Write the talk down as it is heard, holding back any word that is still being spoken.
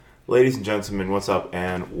Ladies and gentlemen, what's up?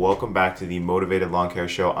 And welcome back to the Motivated Lawncare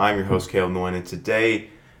Show. I'm your host, Caleb Nguyen, and today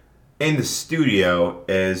in the studio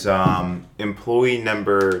is employee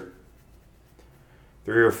number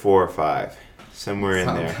 3 or 4 or 5, somewhere in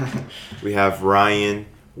there. We have Ryan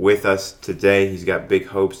with us today. He's got big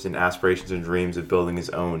hopes and aspirations and dreams of building his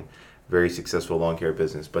own very successful lawn care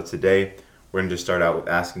business. But today, we're going to just start out with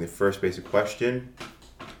asking the first basic question.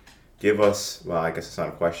 Give us, well, I guess it's not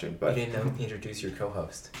a question, but... You didn't introduce your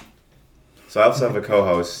co-host. So I also have a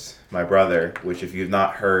co-host, my brother, which if you've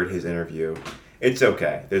not heard his interview, it's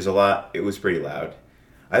okay. There's a lot. It was pretty loud.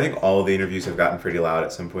 I think all of the interviews have gotten pretty loud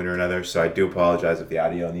at some point or another, so I do apologize if the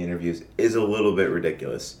audio in the interviews is a little bit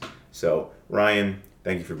ridiculous. So, Ryan,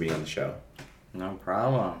 thank you for being on the show. No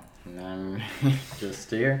problem. I'm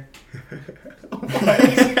just here.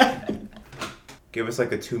 Give us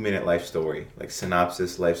like a 2-minute life story, like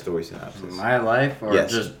life story synopsis. My life or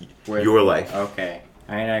yes, just with... your life. Okay.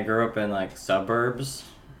 I grew up in like suburbs,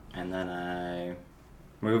 and then I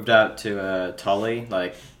moved out to Tully.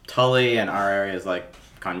 Like Tully in our area is like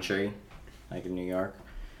country, like in New York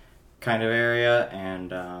kind of area.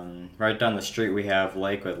 And right down the street we have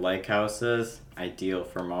lake with lake houses, ideal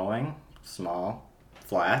for mowing, small,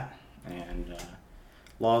 flat, and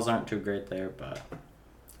laws aren't too great there, but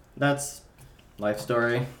that's life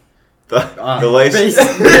story. The life.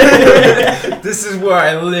 This is where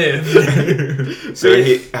I live.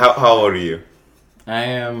 So how old are you? I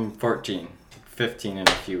am 14, 15 in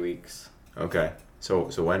a few weeks. Okay. So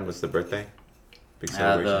when? What's the birthday? Big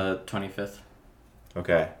celebration. The 25th.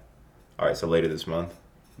 Okay. All right. So later this month.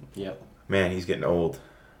 Yep. Man, he's getting old.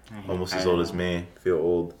 Almost as old as me. I feel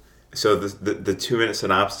old. So the 2-minute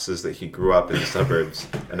synopsis is that he grew up in the suburbs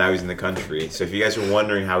and now he's in the country. So if you guys are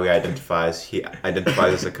wondering how he identifies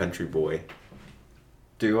as a country boy.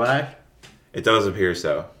 Do I? It does appear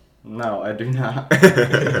so. No, I do not.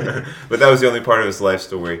 But that was the only part of his life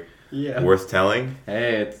story worth telling.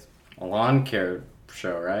 Hey, it's a lawn care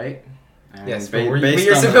show, right? And yes, but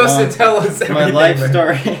you're supposed to tell us everything. My life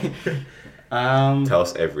story. Tell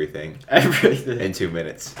us everything. Everything. In 2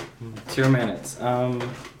 minutes. 2 minutes.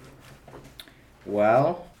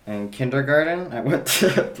 Well, in kindergarten, I went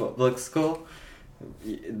to public school.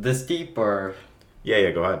 This deep or... Yeah,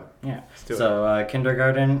 go ahead. Yeah. So,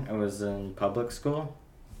 kindergarten, I was in public school.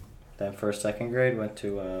 Then first, second grade, went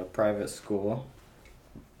to a private school.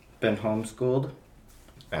 Been homeschooled.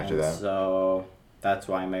 After that. So, that's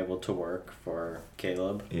why I'm able to work for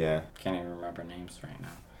Caleb. Yeah. Can't even remember names right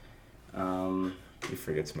now. He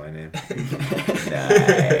forgets my name.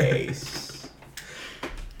 Nice.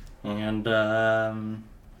 And,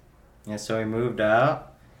 so we moved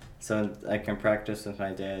out, so I can practice with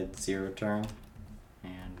my dad's zero turn,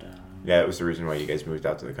 and, Yeah, it was the reason why you guys moved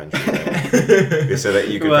out to the country, right? So that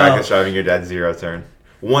you could practice driving your dad's zero turn.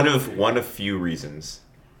 One of few reasons.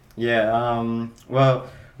 Yeah, well,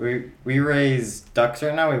 we raise ducks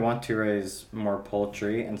right now. We want to raise more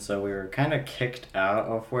poultry, and so we were kind of kicked out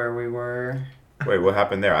of where we were. Wait, what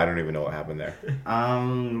happened there? I don't even know what happened there.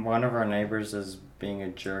 One of our neighbors is being a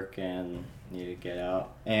jerk and needed to get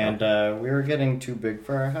out. And we were getting too big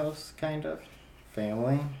for our house, kind of.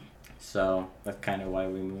 Family. So that's kind of why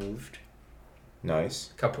we moved.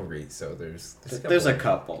 Nice. Couple reasons, so there's a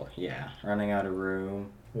couple, yeah. Running out of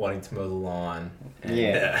room. Wanting to mow the lawn. And,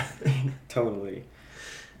 yeah, totally.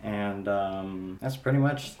 And that's pretty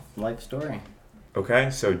much life story.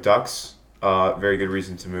 Okay, so ducks, very good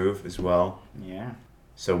reason to move as well. Yeah.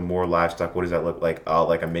 So more livestock. What does that look like?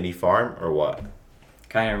 Like a mini farm or what?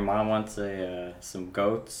 Kind of. Mom wants some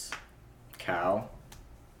goats, cow,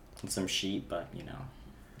 and some sheep, but you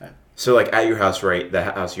know. So like at your house, right? The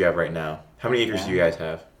house you have right now. How many acres do you guys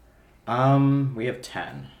have? We have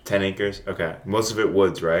 10. 10 acres. Okay. Most of it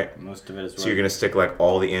woods, right? Most of it is woods. So you're gonna stick like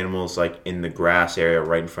all the animals like in the grass area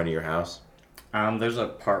right in front of your house. There's a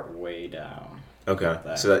part way down. Okay.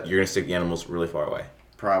 So that you're gonna stick the animals really far away.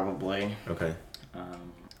 Probably. Okay.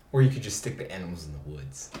 Or you could just stick the animals in the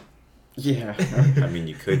woods. Yeah. I mean,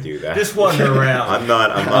 you could do that. Just wander around. I'm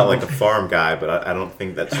not like a farm guy, but I don't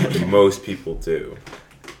think that's what most people do.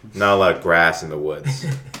 Not a lot of grass in the woods.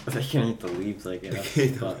 They can eat the leaves, I guess.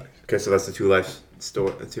 Okay, so that's the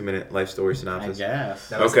 2-minute life story synopsis. I guess.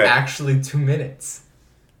 That was actually 2 minutes.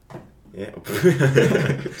 Yeah.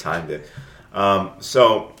 Timed it.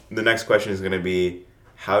 So the next question is going to be,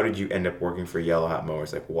 how did you end up working for Yellow Hat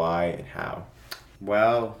Mowers? Like, why and how?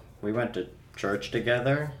 Well, we went to church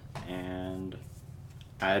together, and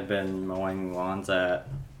I had been mowing lawns at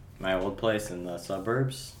my old place in the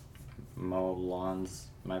suburbs. Mow lawns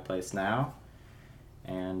my place now,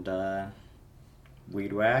 and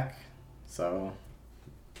weed whack. So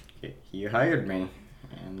he hired me,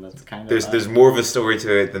 and that's kind of There's more of a story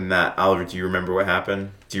to it than that. Oliver, do you remember what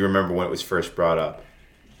happened? Do you remember when it was first brought up?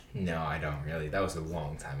 No, I don't really. That was a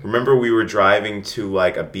long time ago. Remember we were driving to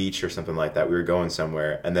like a beach or something like that. We were going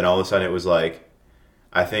somewhere, and then all of a sudden it was like,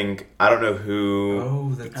 I don't know who.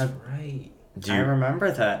 Oh, that's right. I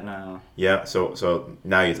remember that now. Yeah. So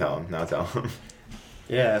now you tell him. Now tell him.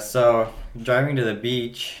 Yeah. So driving to the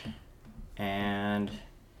beach, and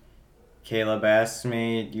Caleb asked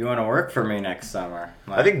me, "Do you want to work for me next summer?"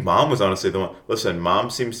 Like, I think Mom was honestly the one. Listen, Mom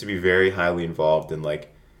seems to be very highly involved in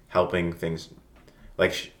like helping things.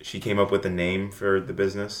 Like she came up with a name for the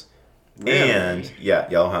business, Really? and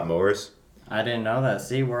Yellow Hot Mowers. I didn't know that.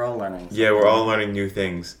 See, we're all learning. Yeah, we're all learning new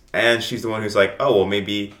things. And she's the one who's like, oh, well,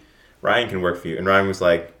 maybe Ryan can work for you. And Ryan was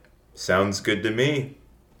like, sounds good to me.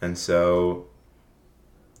 And so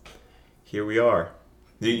here we are.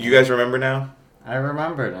 Do you guys remember now? I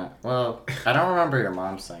remembered it. Well, I don't remember your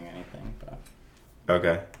mom saying anything, but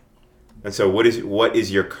Okay. And so what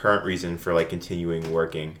is your current reason for like continuing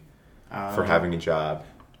working, for having a job?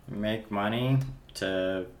 make money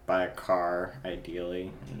to buy a car,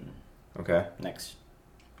 ideally, Okay.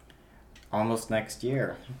 almost next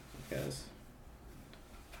year, because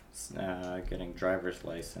getting driver's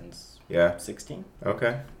license. Yeah. 16.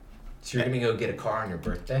 Okay. So you're gonna go get a car on your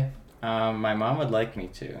birthday? My mom would like me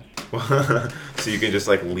to. So you can just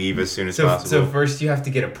like leave as soon as So possible. first you have to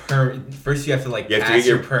get a permit. First you have to like You have to pass get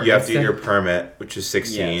your permit. you have to get your permit, which is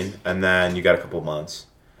 16, Yes. and then you got a couple months.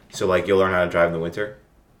 So like you'll learn how to drive in the winter.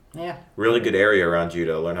 Yeah. Really good area around you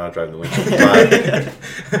to learn how to drive in the winter.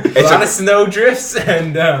 But a lot of snow drifts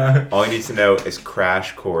and. all you need to know is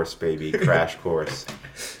crash course, baby, crash course.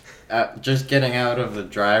 Just getting out of the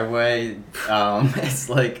driveway, it's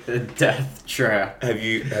like a death trap. Have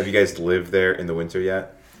you guys lived there in the winter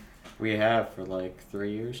yet? We have for like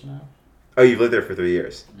 3 years now. Oh, you've lived there for 3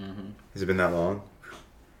 years. Mm-hmm. Has it been that long?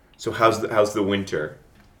 So how's the winter?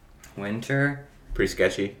 Winter, Pretty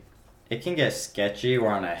sketchy. it can get sketchy. We're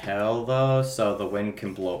on a hill though, so the wind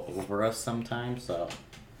can blow over us sometimes. So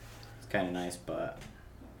it's kind of nice, but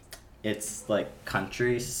it's like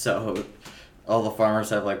country, so all the farmers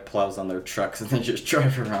have like plows on their trucks and they just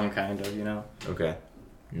drive around, kind of, you know. Okay.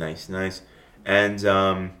 Nice.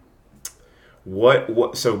 And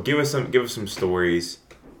what? So give us some stories,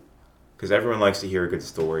 because everyone likes to hear a good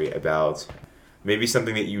story about maybe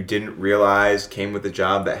something that you didn't realize came with the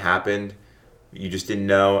job that happened, you just didn't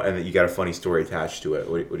know, and that you got a funny story attached to it.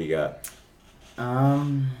 What do you got?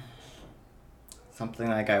 Something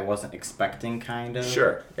like I wasn't expecting, kind of.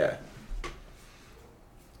 Sure. Yeah.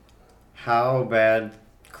 How bad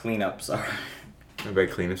cleanups are. Everybody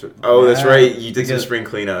cleanups. Oh, that's Yeah, right. You did some because spring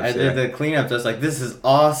cleanups. I did the cleanup. Just like, this is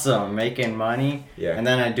awesome, making money. Yeah. And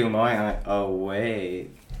then I do mowing. I'm like, oh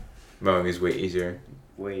wait, Mowing is way easier.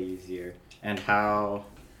 way easier. And how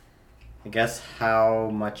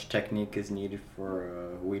much technique is needed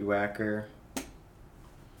for a weed whacker. A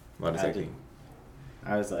lot of technique.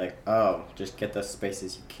 I was like, oh, just get the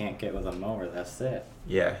spaces you can't get with a mower. That's it.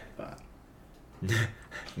 Yeah. But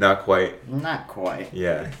Not quite. not quite.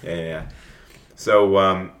 Yeah. So,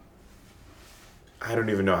 I don't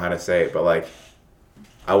even know how to say it, but like,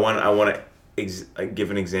 I want to give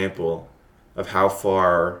an example of how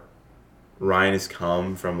far Ryan has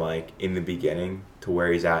come from like in the beginning to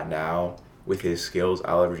where he's at now with his skills.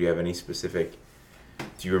 Oliver, do you have any specific?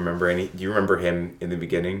 Do you remember him in the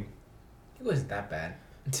beginning? He wasn't that bad.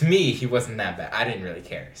 To me, he wasn't that bad. I didn't really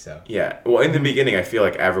care. So Yeah. Well, in the beginning, I feel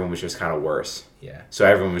like everyone was just kind of worse. yeah. So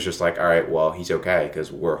everyone was just like, all right, well, he's okay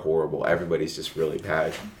because we're horrible. Everybody's just really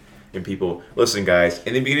bad. And people, listen, guys,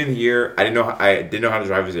 in the beginning of the year, I didn't know how to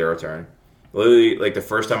drive a zero turn. Literally, like the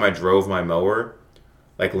first time I drove my mower,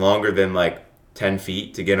 like longer than like 10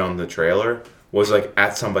 feet to get on the trailer, was like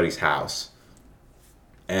at somebody's house.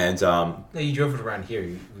 And No, you drove it around here.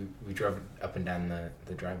 We drove it up and down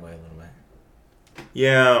the driveway a little bit.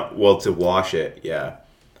 yeah, well, to wash it, yeah.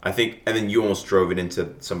 I think, and then you almost drove it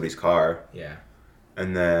into somebody's car. Yeah.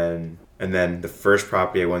 And then the first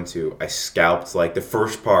property I went to, I scalped like the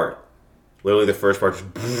first part. Literally the first part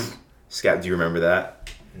just scalped. Do you remember that?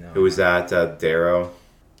 No. It was at Darrow.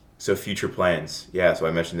 So future plans. Yeah, so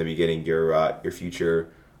I mentioned in the beginning your future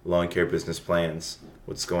Lawncare business plans.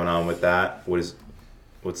 What's going on with that? What's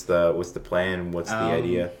the plan? What's the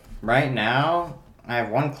idea? Right now, I have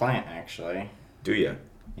one client actually. Do you?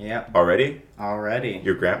 Yep. Already? Already.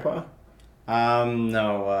 Your grandpa?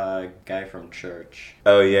 No, guy from church.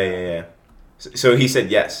 Oh, yeah. So he said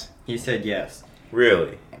yes. He said yes.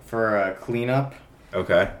 Really? For a cleanup.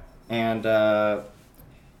 Okay. And,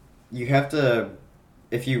 you have to,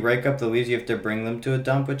 if you rake up the leaves, you have to bring them to a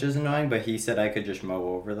dump, which is annoying, but he said I could just mow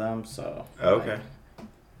over them, so. Okay.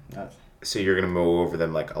 That's, So you're gonna mow over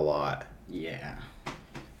them like a lot. yeah.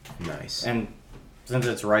 Nice. And since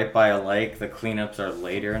it's right by a lake, the cleanups are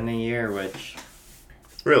later in the year, which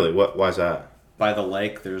Really? Why's that? by the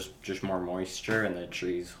lake there's just more moisture and the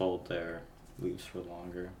trees hold their leaves for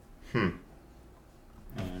longer.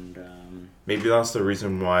 And Maybe that's the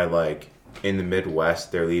reason why, like, in the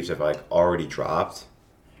Midwest, their leaves have, like, already dropped.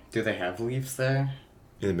 do they have leaves there?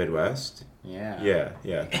 In the Midwest? Yeah.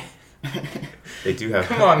 Yeah. They do have...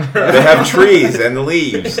 Come on, bro. They have trees and the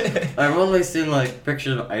leaves. I've only seen like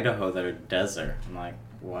pictures of Idaho that are desert. I'm like,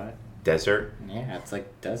 what? Desert? Yeah, it's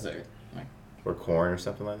like desert. Like, Or corn or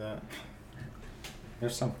something like that?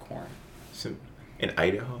 there's some corn. So, in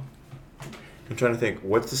Idaho? I'm trying to think.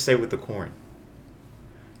 What's to say with the corn?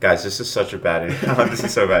 Guys, this is such a bad... this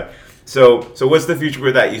is so bad. So what's the future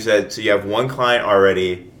with that? You said, so you have one client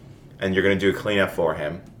already, and you're going to do a cleanup for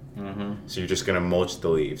him. Mm-hmm. So you're just going to mulch the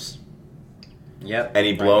leaves. Yep.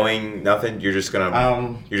 Any blowing? Nothing? You're just going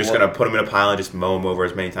to... You're just going to put them in a pile and just mow them over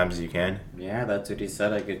as many times as you can? Yeah, that's what he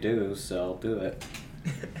said I could do, so I'll do it.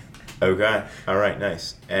 Okay. All right.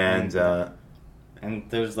 Nice. And And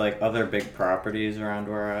there's like other big properties around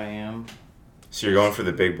where I am. so you're going for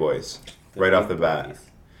the big boys The right off big the bat. boys.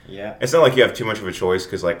 Yeah. It's not like you have too much of a choice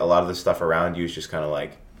because like a lot of the stuff around you is just kind of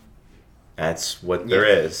like that's what there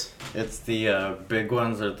is. It's the big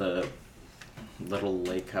ones are the little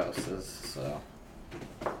lake houses, so.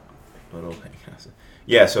 Little lake house.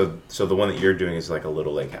 Yeah. So the one that you're doing is like a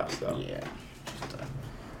little lake house though. Yeah. Just a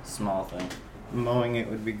small thing. Mowing it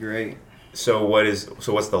would be great. So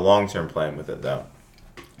what's the long-term plan with it though?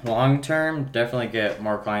 Long term, definitely get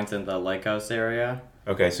more clients in the lake house area.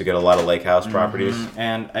 Okay, so get a lot of lake house properties.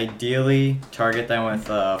 And ideally target them with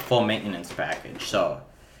a full maintenance package. So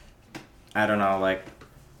I don't know, like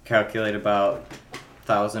calculate about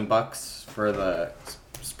 $1,000 for the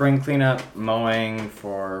spring cleanup, mowing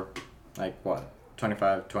for like what,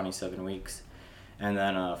 25, 27 weeks, and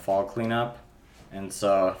then a fall cleanup. And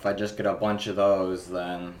so if I just get a bunch of those,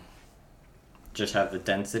 then just have the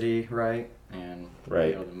density right and Right.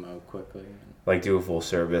 be able to mow quickly. Like do a full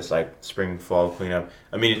service, like spring, fall cleanup.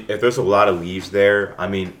 I mean, if there's a lot of leaves there, I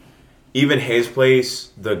mean, even his place,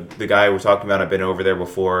 the guy we're talking about, I've been over there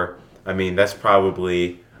before. I mean, that's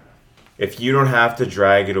probably, if you don't have to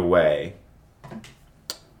drag it away,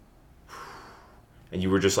 and you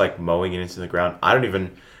were just like mowing it into the ground,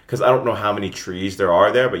 because I don't know how many trees there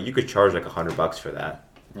are there, but you could charge like $100 for that.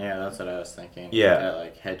 Yeah, that's what I was thinking. Yeah. Got,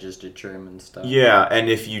 like hedges to trim and stuff. Yeah, and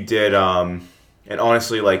if you did, and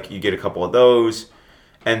honestly, like you get a couple of those,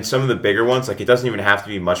 and some of the bigger ones, like it doesn't even have to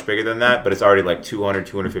be much bigger than that, but it's already like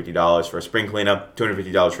 $250 for a spring cleanup,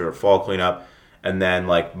 $250 for a fall cleanup, and then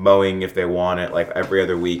like mowing if they want it, like every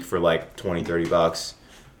other week for like $20-$30.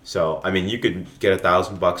 So I mean, you could get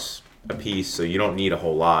 $1,000 a piece, so you don't need a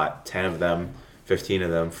whole lot. 10 of them. 15 of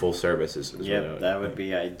them full service is Yep, really that would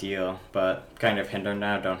be ideal, but kind of hindered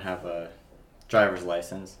now. Don't have a driver's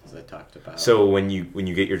license, as I talked about. So when you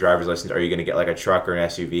get your driver's license, are you going to get like a truck or an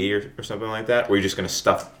SUV or something like that, or are you just going to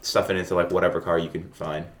stuff it into like whatever car you can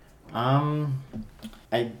find?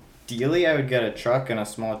 Ideally I would get a truck and a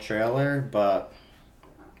small trailer, but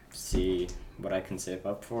see what I can save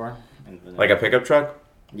up for. Like a pickup truck?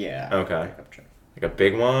 Yeah. Okay. Pickup truck. Like a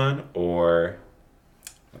big one or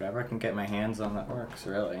Whatever I can get my hands on that works,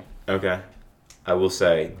 really. okay. I will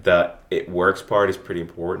say the it works part is pretty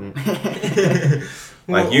important.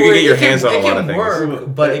 Like you can get your hands on a lot of things.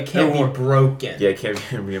 Work, but it can't be broken. Yeah, it can't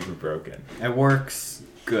be broken. It works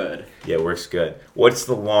good. Yeah, it works good. What's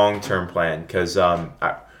the long-term plan? Because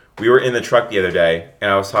we were in the truck the other day, and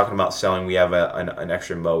I was talking about selling. We have an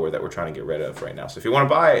extra mower that we're trying to get rid of right now. So if you want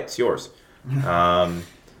to buy it, it's yours. And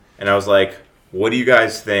I was like, what do you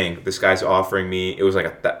guys think? This guy's offering me, it was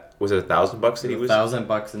like was it $1,000 that he was?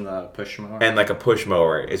 $1,000 in the push mower. And like a push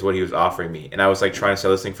mower is what he was offering me. And I was like trying to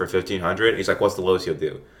sell this thing for $1,500. He's like, what's the lowest you'll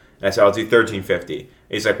do? And I said, I'll do $1,350.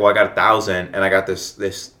 He's like, well, I got $1,000 and I got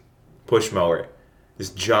this push mower,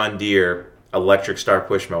 this John Deere electric start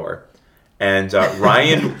push mower. And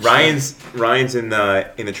Ryan's in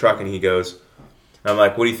the truck and he goes, I'm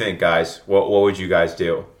like, what do you think, guys? What would you guys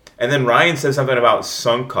do? And then Ryan said something about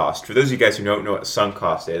sunk cost. For those of you guys who don't know what sunk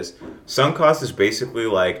cost is basically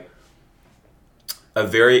like a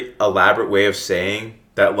very elaborate way of saying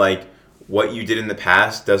that like what you did in the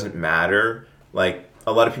past doesn't matter. Like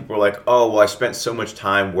a lot of people are like, oh, well, I spent so much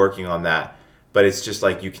time working on that. But it's just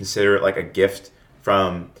like you consider it like a gift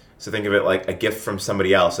so think of it like a gift from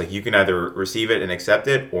somebody else. Like you can either receive it and accept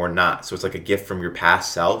it or not. So it's like a gift from your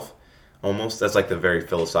past self. Almost. That's like the very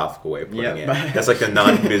philosophical way of putting it. That's like the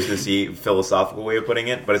non-businessy philosophical way of putting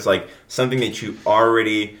it. But it's like something that you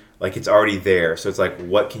already like it's already there. So it's like,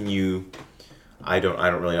 what can you? I don't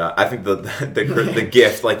really know. I think the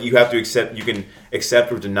gift, like you have to accept. You can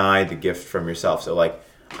accept or deny the gift from yourself. So like,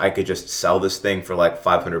 I could just sell this thing for like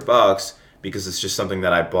 $500 because it's just something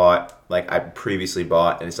that I bought, like I previously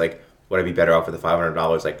bought, and it's like, would I be better off with the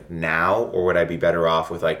 $500 like now, or would I be better off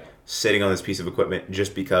with like sitting on this piece of equipment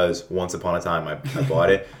just because once upon a time I bought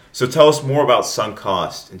it? So tell us more about sunk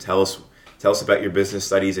cost, and tell us about your business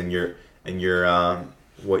studies and your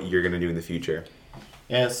what you're gonna do in the future.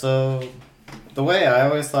 Yeah, so the way I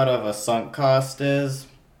always thought of a sunk cost is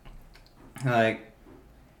like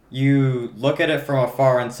you look at it from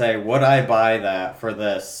afar and say, would I buy that for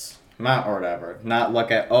this amount or whatever? Not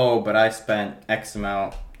look at, but I spent X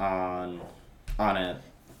amount on it.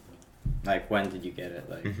 Like, when did you get it?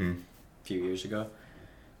 Like a few years ago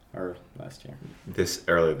or last year?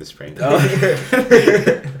 Earlier this spring. Oh.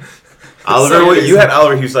 Oliver, you had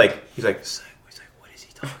Oliver. He's like, what is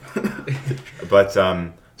he talking about? But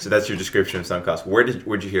so that's your description of sunk cost.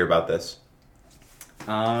 Where'd you hear about this?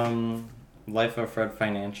 Life of Fred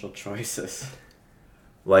Financial Choices.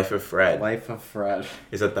 Life of Fred. Life of Fred.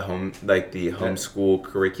 Is that the homeschool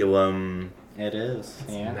curriculum? It is.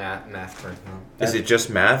 Yeah. Math curriculum. Is it just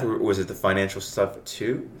math, or was it the financial stuff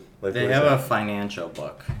too? Like, they have a financial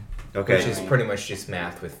book. Okay. Which is pretty much just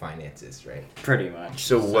math with finances, right? Pretty much.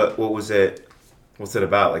 So what was it? What's it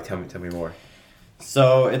about? Like, tell me more.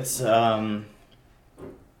 So it's the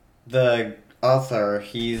author.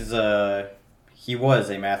 He was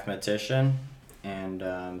a mathematician,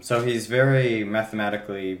 and so he's very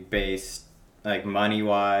mathematically based, like money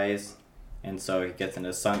wise, and so he gets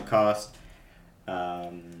into sunk cost,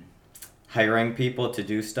 hiring people to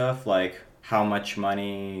do stuff like how much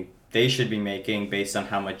money they should be making based on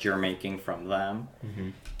how much you're making from them,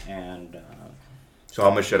 and so how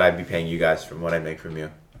much should I be paying you guys from what I make from you?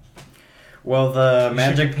 Well, the You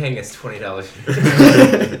magic should be paying us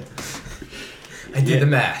 $20. I did the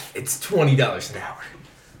math. It's $20 an hour.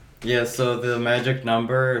 Yeah, so the magic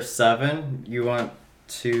number 7, you want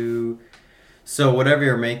to, so whatever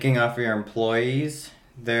you're making off of your employees,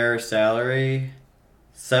 their salary,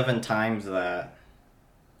 7 times that.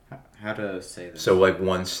 How to say this? So like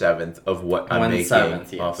 1/7 of what I'm making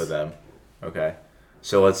 1/7, off yes. of them. Okay.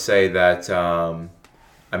 So let's say that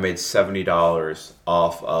I made $70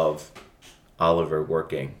 off of Oliver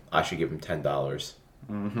working. I should give him $10.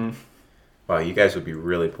 Mm-hmm. Wow, you guys would be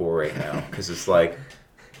really poor right now because it's like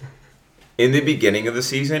in the beginning of the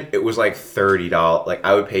season, it was like $30. Like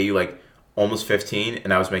I would pay you like almost $15,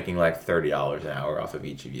 and I was making like $30 an hour off of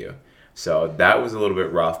each of you. So that was a little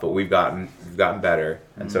bit rough, but we've gotten better,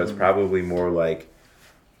 and so it's probably more like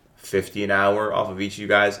 $50 an hour off of each of you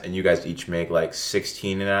guys, and you guys each make like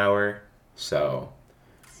 $16 an hour. So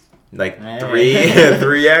like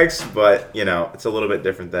 3x, but you know it's a little bit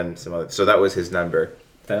different than some other. So that was his number.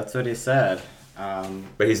 That's what he said.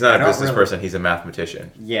 But he's not a business person; he's a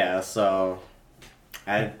mathematician. Yeah, so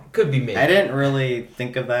Could be me. I didn't really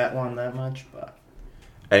think of that one that much, but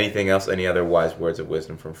Anything else? Any other wise words of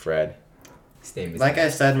wisdom from Fred? like I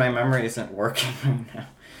said, my memory isn't working right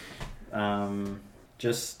now.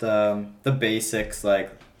 Just the basics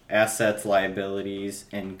like assets, liabilities,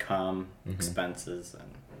 income, expenses, and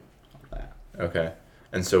all that. Okay.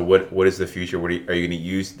 And so what is the future? Are you going to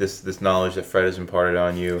use this knowledge that Fred has imparted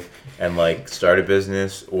on you and like start a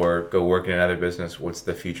business or go work in another business? What's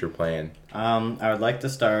the future plan? I would like to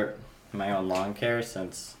start my own lawn care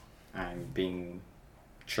since I'm being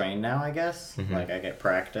trained now, I guess. Like I get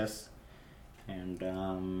practice. And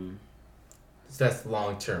So that's the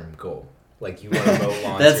long-term goal. Like you want to mow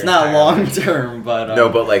lawns. that's your not entire long life. term, but No,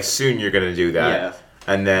 but like soon you're going to do that. yeah.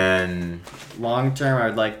 And then Long term,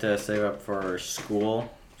 I'd like to save up for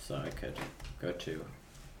school so I could go to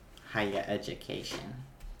higher education.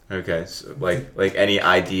 okay, so like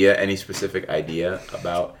any specific idea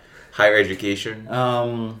about higher education?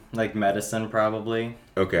 Like medicine probably.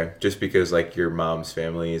 Okay, just because like your mom's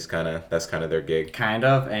family is that's kind of their gig. Kind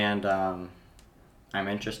of, and I'm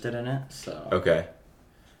interested in it, so. Okay.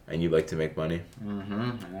 And you like to make money?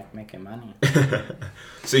 I like making money.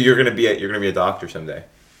 So you're gonna be a doctor someday,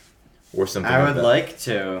 or something. I like would that. like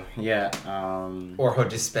to, yeah. Or he'll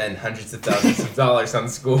just spend hundreds of thousands of dollars on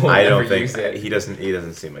school. I and don't never think use it. he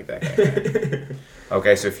doesn't seem like that guy.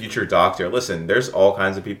 Okay, so future doctor. Listen, there's all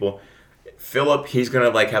kinds of people. Philip, he's gonna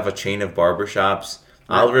like have a chain of barbershops.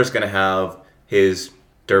 Oliver's gonna have his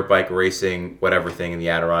dirt bike racing whatever thing in the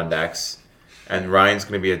Adirondacks, and Ryan's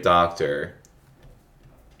gonna be a doctor.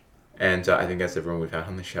 And I think that's everyone we've had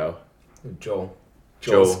on the show.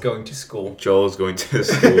 Joel's going to school. Joel is going to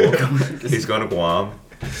school. He's going to Guam.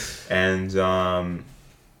 And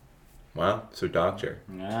Wow. So doctor.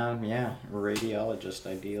 Yeah, radiologist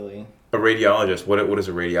ideally. A radiologist. What does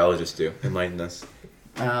a radiologist do? Enlighten us.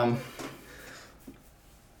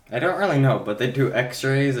 I don't really know, but they do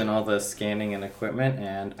X-rays and all the scanning and equipment,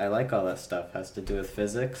 and I like all that stuff. Has to do with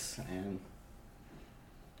physics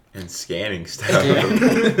and scanning stuff.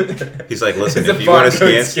 Yeah. He's like, listen, It's if a you want to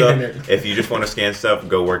barcode scan scanner. stuff, if you just want to scan stuff,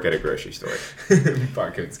 go work at a grocery store.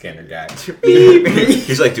 Barcode scanner guy.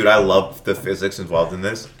 He's like, dude, I love the physics involved in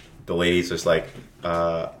this. The lady's just like,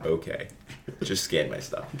 okay, just scan my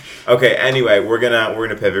stuff. Okay, anyway, we're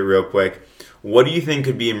gonna pivot real quick. What do you think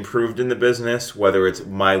could be improved in the business, whether it's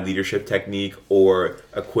my leadership technique or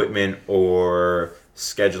equipment or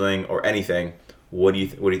scheduling or anything? What do you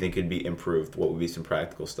think could be improved? What would be some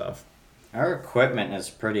practical stuff? Our equipment is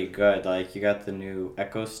pretty good. Like, you got the new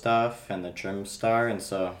Echo stuff and the Trim Star, and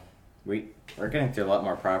so we're getting through a lot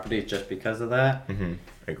more properties just because of that. Mm-hmm.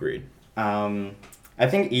 Agreed. I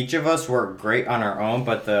think each of us work great on our own,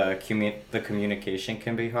 but the communication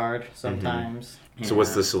can be hard sometimes. Mm-hmm. So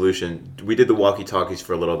what's the solution? We did the walkie-talkies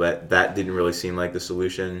for a little bit. That didn't really seem like the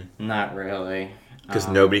solution. Not really. Because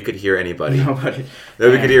nobody could hear anybody. Nobody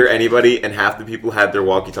could hear anybody, and half the people had their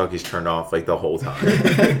walkie-talkies turned off like the whole time.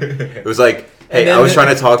 It was like, hey, I was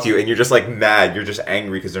trying to talk to you, and you're just like mad. You're just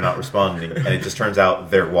angry because they're not responding, and it just turns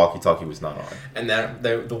out their walkie-talkie was not on. And then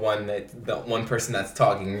the one person that's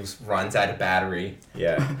talking runs out of battery.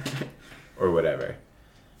 Yeah, or whatever.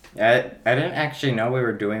 I didn't actually know we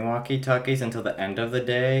were doing walkie-talkies until the end of the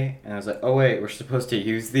day, and I was like, oh wait, we're supposed to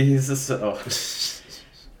use these, so...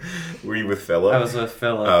 Were you with Philip? I was with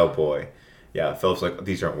Philip. Oh boy. Yeah, Philip's like,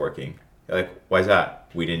 these aren't working. You're like, why's that?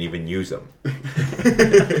 We didn't even use them.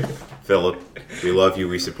 Philip, we love you,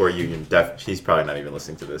 we support you. He's probably not even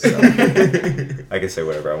listening to this, so I can say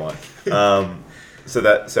whatever I want.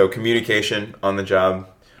 So communication on the job.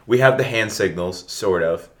 We have the hand signals, sort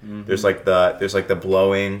of. Mm-hmm. There's like the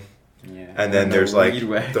blowing. Yeah. And then there's like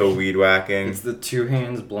the weed whacking. It's the two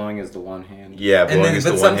hands, blowing is the one hand. Yeah, blowing is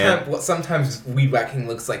the one hand. Sometimes weed whacking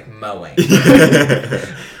looks like mowing.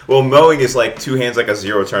 Well, mowing is like two hands, like a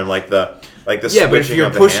zero turn, like the yeah, but if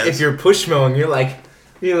you're push mowing, you're like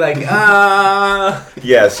ah.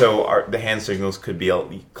 Yeah, so the hand signals could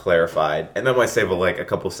be clarified, and that might save like a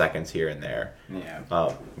couple seconds here and there.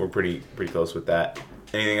 Yeah. We're pretty close with that.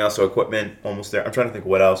 Anything else? So equipment, almost there. I'm trying to think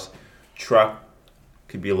what else. Truck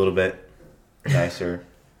could be a little bit nicer,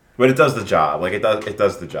 but it does the job. Like it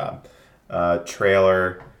does the job.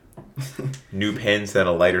 Trailer, new pins and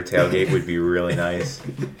a lighter tailgate would be really nice.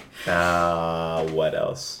 What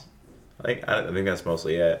else? I think that's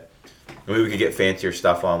mostly it. Maybe we could get fancier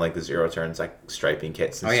stuff on, like the zero turns, like striping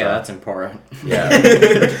kits and stuff. Oh yeah, that's important. Yeah.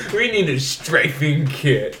 We need a striping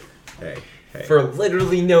kit. Hey. For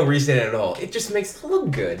literally no reason at all. It just makes it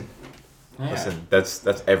look good. Yeah. Listen, that's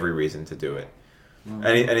every reason to do it. Mm-hmm.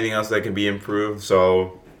 Anything else that can be improved?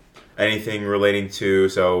 So anything relating to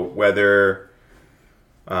whether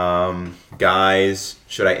guys,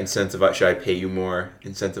 should I pay you more,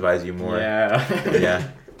 incentivize you more? Yeah. Yeah.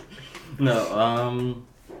 No,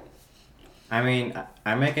 I mean,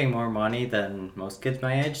 I'm making more money than most kids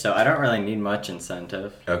my age, so I don't really need much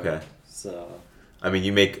incentive. Okay. So. I mean,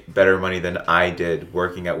 you make better money than I did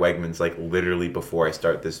working at Wegmans, like literally before I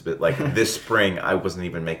start this bit. Like this spring, I wasn't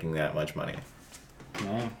even making that much money.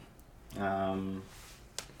 Yeah. I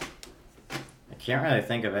can't really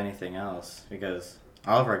think of anything else because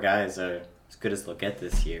all of our guys are as good as they'll get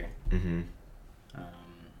this year. Mm-hmm.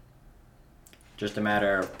 Just a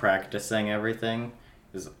matter of practicing everything.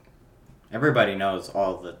 Everybody knows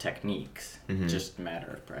all the techniques. Mm-hmm. Just a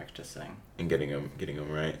matter of practicing and getting them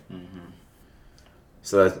right. Mm-hmm.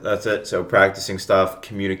 So that's it. So practicing stuff,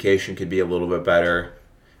 communication could be a little bit better.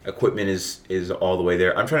 Equipment is all the way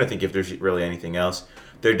there. I'm trying to think if there's really anything else.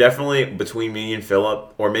 They're definitely between me and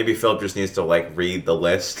Philip, or maybe Philip just needs to like read the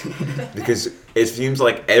list because it seems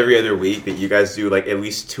like every other week that you guys do like at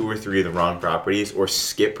least 2 or 3 of the wrong properties or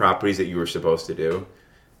skip properties that you were supposed to do.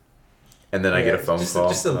 And then I get a phone call.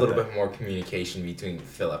 Just a little bit more communication between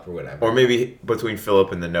Philip or whatever. Or maybe between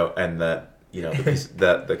Philip and the note and the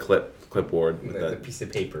the clipboard with the piece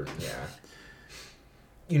of paper. Yeah.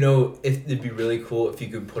 You know, it'd be really cool if you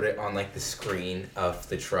could put it on like the screen of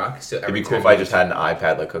the truck. So it'd be cool if I just had an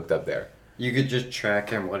iPad like hooked up there. You could just track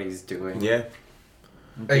him what he's doing. Yeah.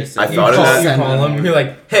 Like, I thought of that. You call him, you're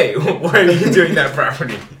like, hey, why are you doing that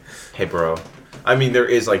property? Hey, bro. I mean, there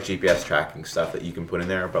is like GPS tracking stuff that you can put in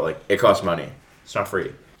there, but like it costs money. It's not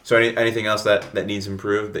free. So anything else that needs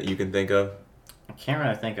improved that you can think of? I can't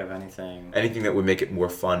really think of anything. Anything that would make it more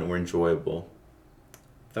fun or enjoyable?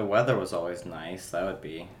 The weather was always nice. That would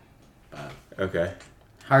be, but okay.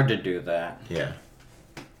 Hard to do that. Yeah.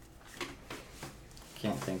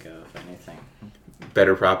 Can't think of anything.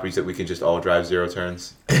 Better properties that we can just all drive zero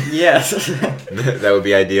turns. Yes. That would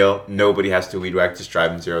be ideal. Nobody has to weed whack, just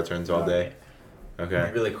driving zero turns all day. Okay.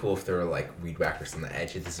 It'd be really cool if there were like weed whackers on the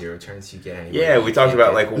edge of the zero turns you get. Anyway. Yeah, we talked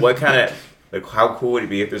about like what kind of like how cool would it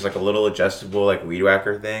be if there's like a little adjustable like weed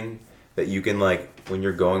whacker thing that you can like when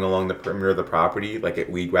you're going along the perimeter of the property, like it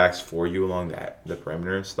weed whacks for you along the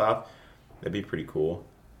perimeter and stuff. That'd be pretty cool.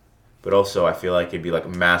 But also, I feel like it'd be like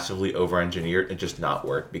massively over-engineered and just not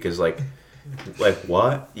work because like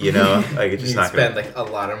what, you know, like it's just not spend like a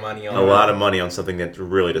lot of money on something that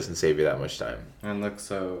really doesn't save you that much time. And looks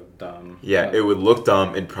so dumb. Yeah, it would look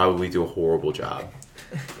dumb and probably do a horrible job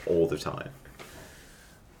all the time.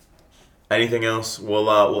 Anything else?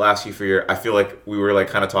 We'll ask you for your. I feel like we were like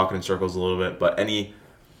kind of talking in circles a little bit, but any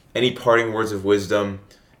parting words of wisdom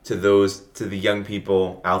to the young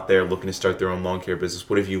people out there looking to start their own lawn care business?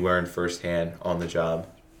 What have you learned firsthand on the job?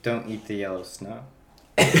 Don't eat the yellow snow.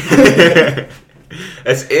 That's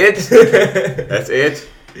it. That's it.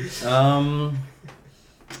 I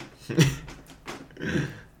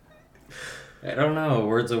don't know.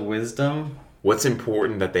 Words of wisdom. What's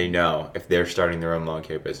important that they know if they're starting their own lawn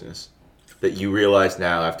care business that you realize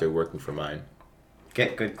now after working for mine?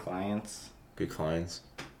 Get good clients. Good clients.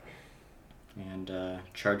 And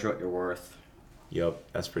charge what you're worth. Yep,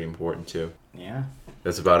 that's pretty important too. Yeah.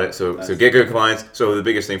 That's about it. So get good clients. So the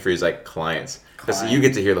biggest thing for you is like clients. Because you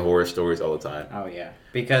get to hear the horror stories all the time. Oh, yeah.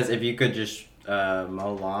 Because if you could just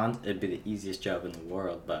mow lawns, it'd be the easiest job in the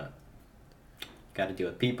world, but got to deal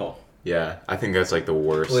with people. Yeah, I think that's like the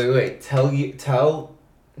worst. Wait. Tell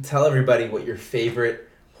everybody what your favorite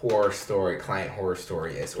client horror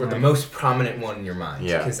story is, or the most prominent one in your mind.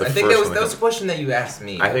 Yeah, because I think that was a question that you asked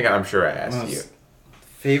me. I'm sure I asked you.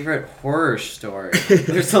 Favorite horror story?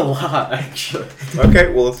 There's a lot, actually.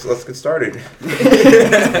 Okay, well let's get started.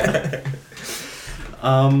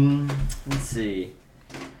 Let's see.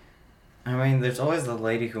 I mean, there's always the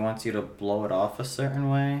lady who wants you to blow it off a certain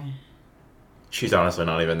way. She's honestly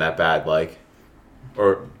not even that bad, like,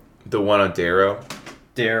 or the one on Darrow.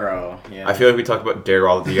 Darrow, yeah. I feel like we talk about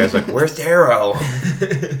Darrow all the time. You guys are like, where's Darrow?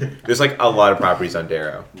 There's like a lot of properties on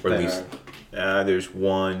Darrow, or at least there's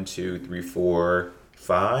 1, 2, 3, 4,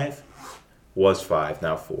 5. Was 5,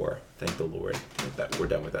 now 4. Thank the Lord that we're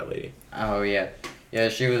done with that lady. Oh yeah,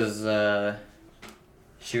 she was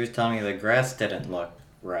telling me the grass didn't look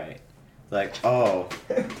right. Like, oh,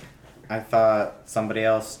 I thought somebody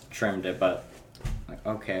else trimmed it, but like,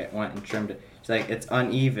 okay, went and trimmed it. She's like, it's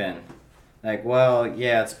uneven. Like, well,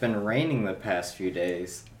 yeah, it's been raining the past few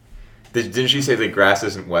days. Didn't she say the grass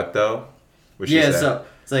isn't wet though? So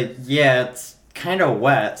it's like, yeah, it's kind of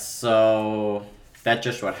wet, so that's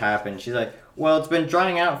just what happened. She's like, well, it's been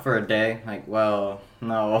drying out for a day. Like, well,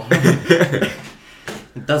 no. It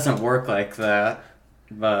doesn't work like that.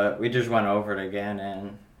 But we just went over it again,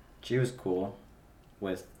 and she was cool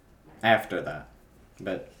with after that.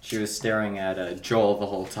 But she was staring at Joel the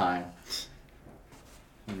whole time.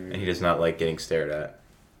 And he does not like getting stared at.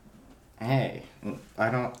 Hey, I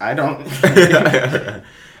don't.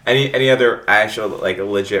 Any other actual like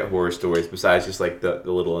legit horror stories besides just like the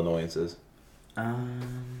little annoyances? How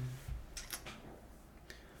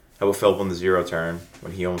about Philip on the zero turn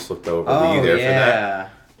when he almost looked over? Were you there for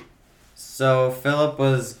that? So Philip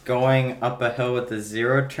was going up a hill with the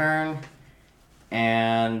zero turn,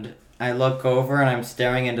 and I look over and I'm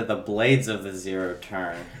staring into the blades of the zero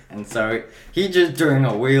turn. And so he just doing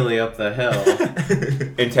a wheelie up the hill.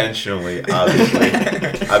 Intentionally,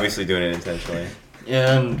 obviously. Obviously doing it intentionally.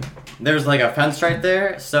 And there's like a fence right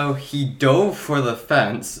there, so he dove for the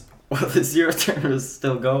fence while the zero turn was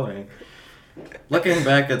still going. Looking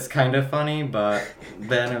back, it's kind of funny, but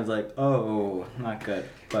then it was like, oh, not good.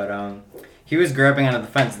 But he was grabbing onto the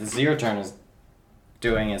fence. The zero turn was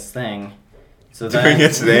doing his thing. So doing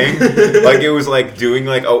its thing? Like it was like doing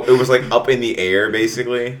like, it was like up in the air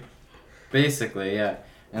basically? Basically, yeah.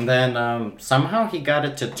 And then somehow he got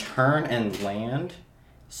it to turn and land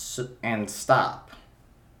and stop.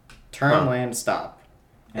 Turn, land, stop.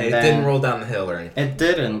 And it didn't roll down the hill or anything. It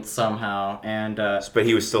didn't somehow. And but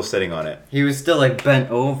he was still sitting on it. He was still like bent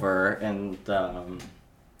over, and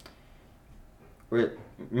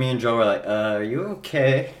me and Joe were like, are you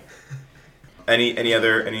okay? Any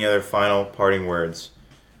other final parting words?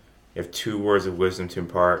 You have 2 words of wisdom to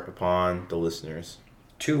impart upon the listeners.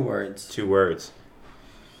 2 words. 2 words.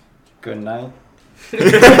 Good night. You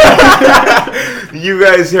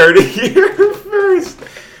guys heard it here first.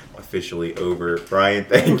 Officially over. Brian,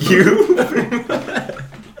 thank you.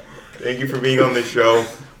 Thank you for being on the show.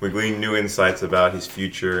 We gleaned new insights about his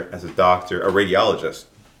future as a doctor, a radiologist.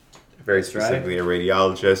 Very specifically a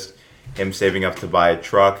radiologist. him saving up to buy a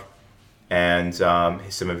truck, and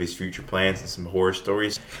some of his future plans and some horror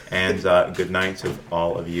stories. And good night to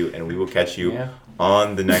all of you, and we will catch you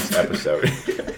on the next episode.